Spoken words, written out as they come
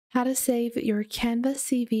How to save your Canva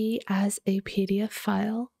CV as a PDF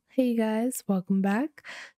file. Hey guys, welcome back.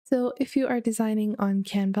 So if you are designing on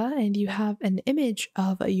Canva and you have an image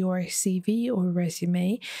of your CV or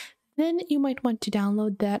resume, then you might want to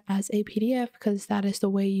download that as a PDF because that is the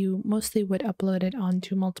way you mostly would upload it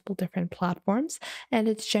onto multiple different platforms. And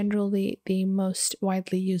it's generally the most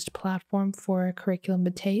widely used platform for curriculum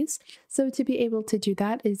vitaes. So to be able to do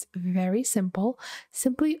that is very simple.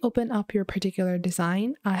 Simply open up your particular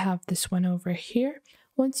design. I have this one over here.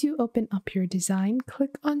 Once you open up your design,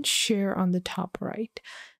 click on Share on the top right.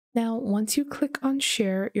 Now, once you click on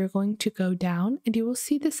Share, you're going to go down and you will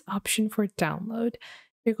see this option for download.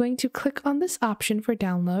 You're going to click on this option for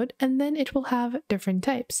download, and then it will have different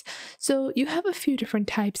types. So you have a few different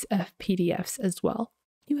types of PDFs as well.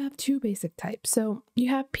 You have two basic types. So you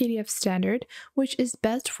have PDF standard, which is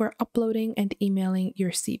best for uploading and emailing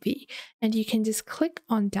your CV, and you can just click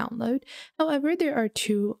on download. However, there are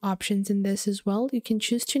two options in this as well. You can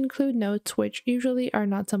choose to include notes, which usually are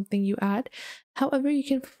not something you add. However, you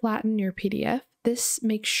can flatten your PDF. This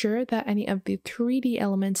makes sure that any of the 3D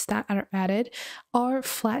elements that are added are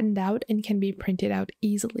flattened out and can be printed out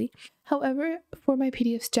easily. However, for my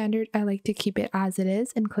PDF standard, I like to keep it as it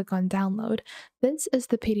is and click on download. This is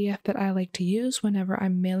the PDF that I like to use whenever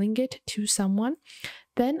I'm mailing it to someone.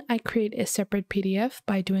 Then I create a separate PDF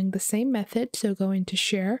by doing the same method. So go into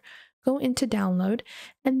share, go into download,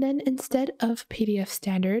 and then instead of PDF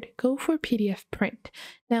standard, go for PDF print.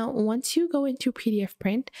 Now, once you go into PDF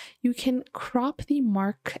print, you can crop the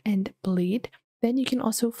mark and bleed. Then you can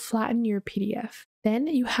also flatten your PDF. Then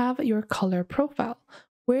you have your color profile,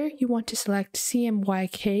 where you want to select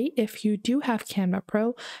CMYK if you do have Canva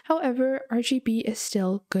Pro. However, RGB is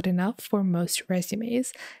still good enough for most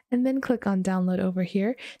resumes. And then click on download over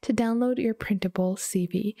here to download your printable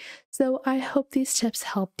CV. So I hope these tips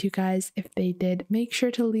helped you guys. If they did, make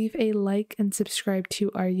sure to leave a like and subscribe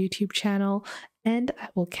to our YouTube channel. And I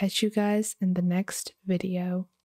will catch you guys in the next video.